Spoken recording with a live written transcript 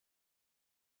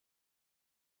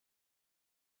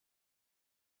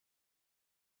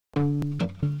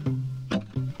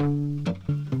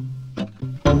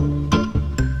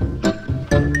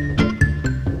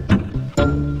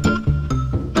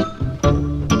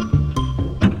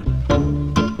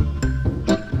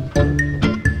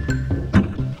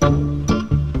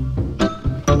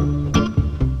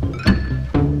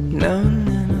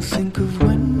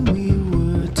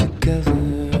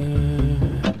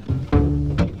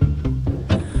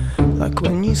Like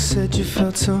when you said you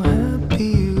felt so happy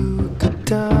you could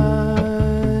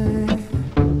die.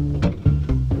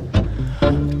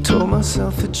 I told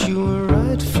myself that you were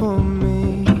right for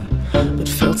me, but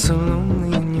felt so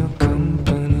lonely in your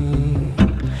company.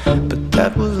 But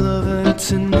that was love and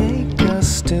it's an ache I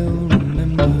still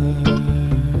remember.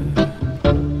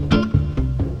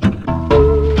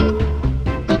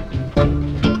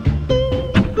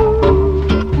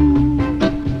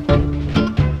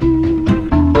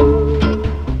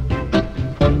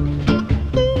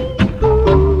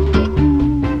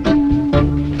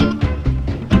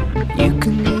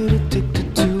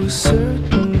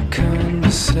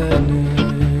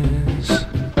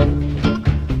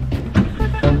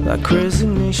 Like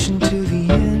resignation to the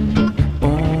end,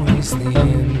 always the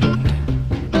end.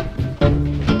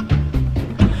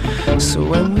 So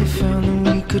when we found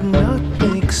that we could not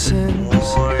make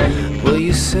sense, well,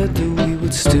 you said that we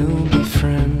would still be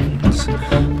friends.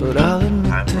 But I'll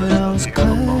admit that I was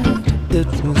glad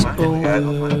it was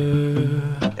over.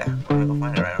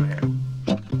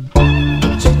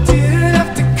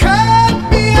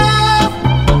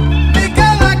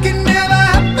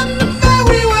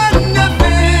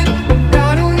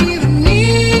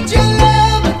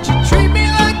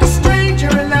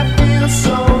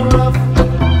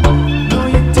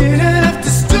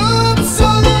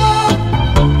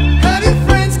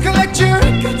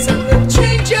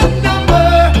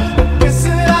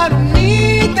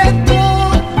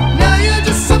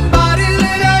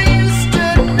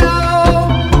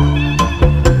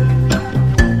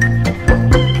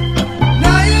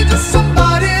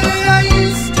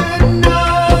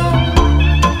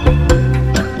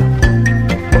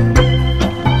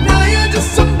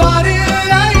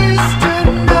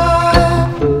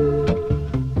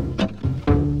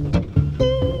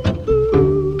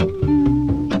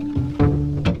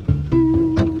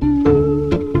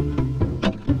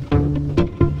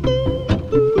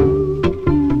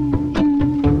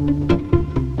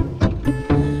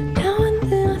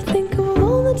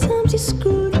 You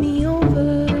screwed me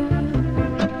over,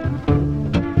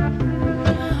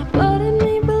 letting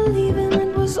me believe in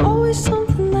it was always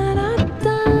something that I'd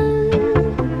done.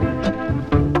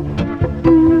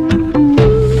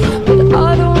 But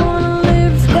I don't wanna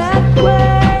live that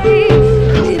way,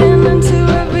 reading into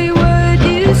every word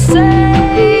you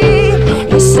say.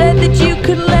 You said that you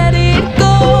could let it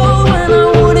go, and I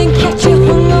wouldn't catch you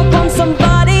hung up on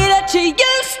somebody that you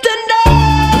used to know.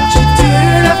 But you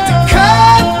didn't have to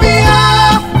cut me.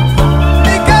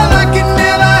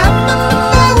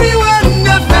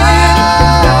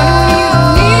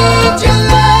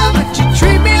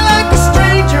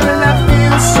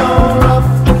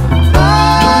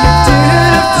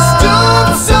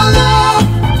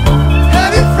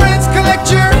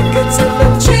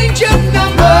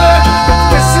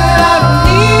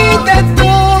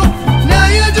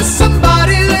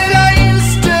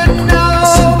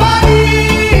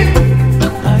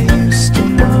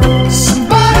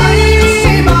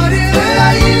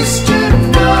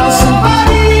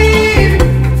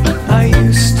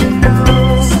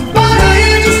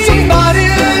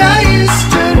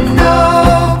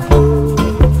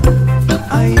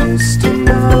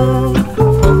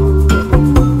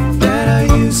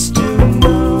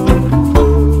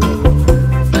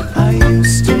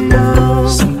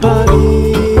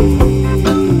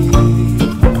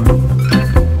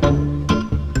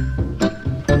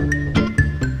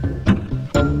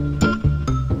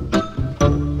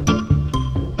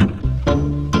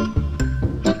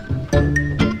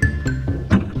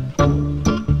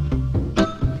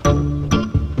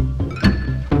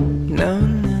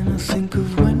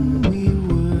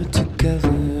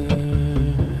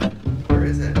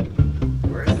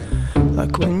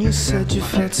 Like when you said you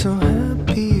felt so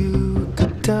happy you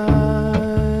could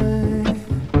die.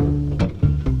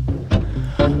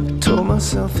 I told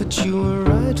myself that you were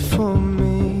right for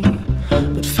me,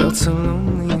 but felt so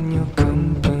lonely in your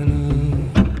company.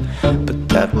 But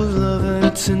that was love and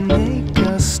it's an ache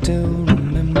I still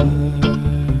remember.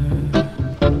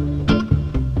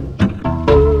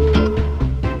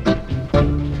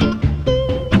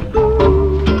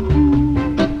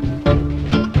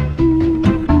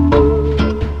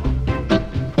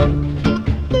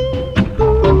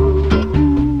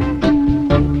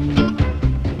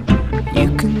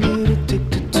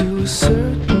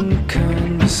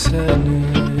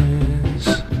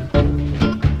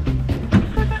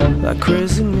 Like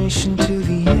resignation to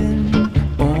the end,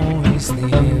 always the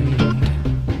end.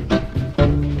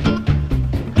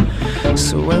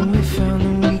 So when we found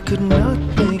that we could not